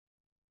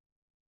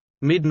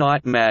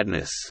Midnight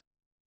Madness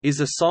is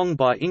a song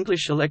by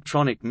English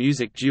electronic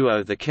music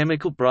duo The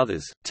Chemical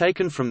Brothers,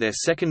 taken from their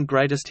second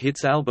greatest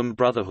hits album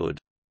Brotherhood.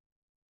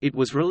 It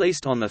was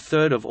released on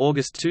 3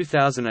 August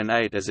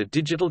 2008 as a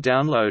digital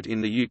download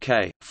in the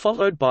UK,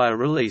 followed by a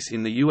release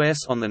in the US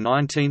on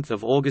 19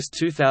 August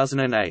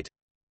 2008.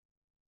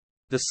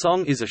 The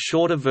song is a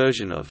shorter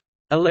version of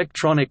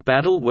Electronic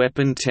Battle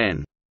Weapon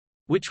 10,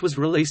 which was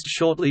released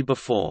shortly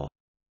before.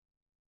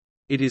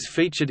 It is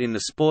featured in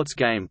the sports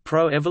game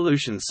Pro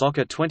Evolution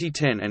Soccer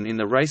 2010 and in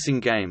the racing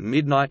game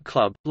Midnight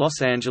Club,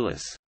 Los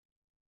Angeles.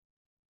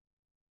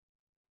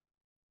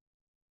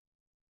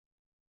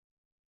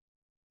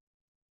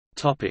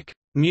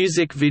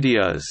 Music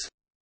videos.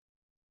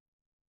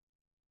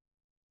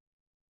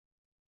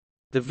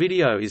 The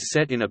video is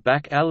set in a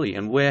back alley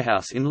and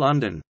warehouse in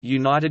London,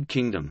 United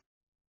Kingdom.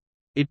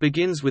 It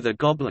begins with a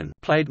goblin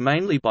played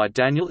mainly by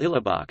Daniel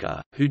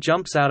Illibarker, who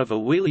jumps out of a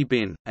wheelie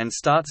bin, and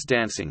starts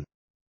dancing.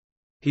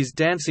 His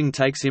dancing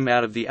takes him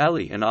out of the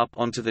alley and up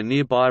onto the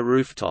nearby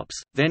rooftops,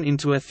 then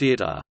into a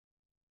theater.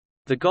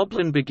 The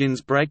goblin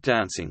begins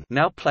breakdancing,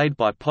 now played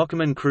by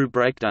Pokémon crew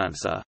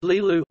breakdancer,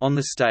 Lilu, on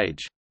the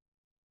stage.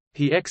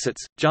 He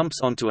exits, jumps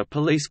onto a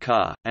police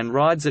car, and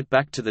rides it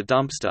back to the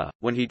dumpster,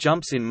 when he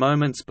jumps in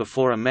moments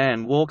before a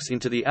man walks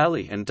into the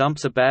alley and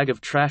dumps a bag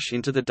of trash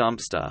into the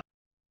dumpster.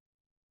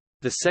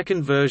 The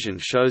second version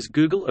shows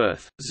Google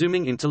Earth,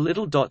 zooming into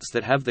little dots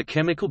that have the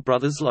Chemical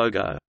Brothers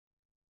logo.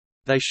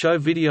 They show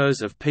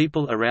videos of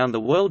people around the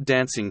world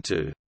dancing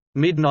to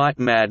Midnight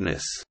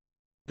Madness.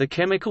 The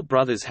Chemical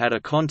Brothers had a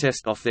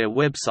contest off their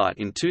website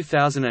in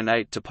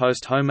 2008 to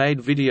post homemade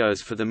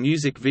videos for the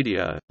music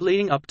video,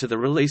 leading up to the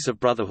release of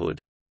Brotherhood.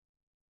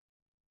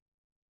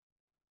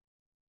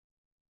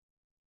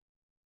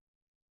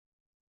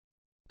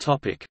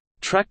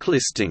 Track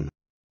listing.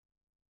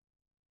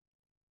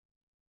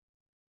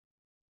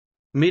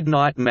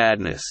 Midnight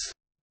Madness.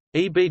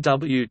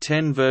 EBW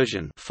 10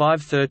 version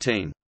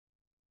 513.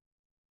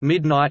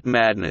 Midnight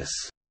Madness.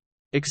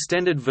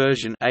 Extended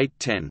version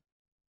 810.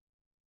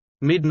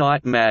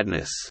 Midnight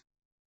Madness.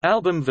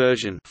 Album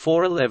version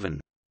 411.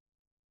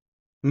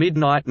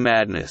 Midnight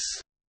Madness.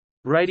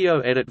 Radio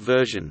edit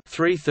version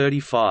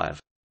 335.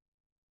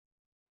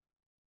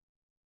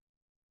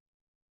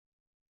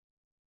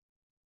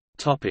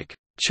 Topic: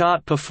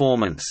 Chart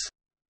performance.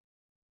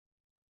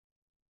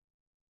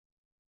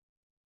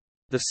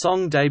 The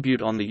song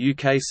debuted on the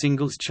UK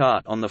Singles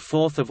Chart on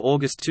 4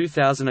 August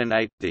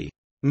 2008. The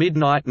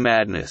Midnight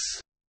Madness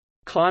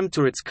climbed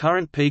to its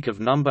current peak of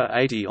number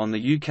 80 on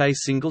the UK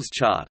Singles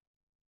Chart.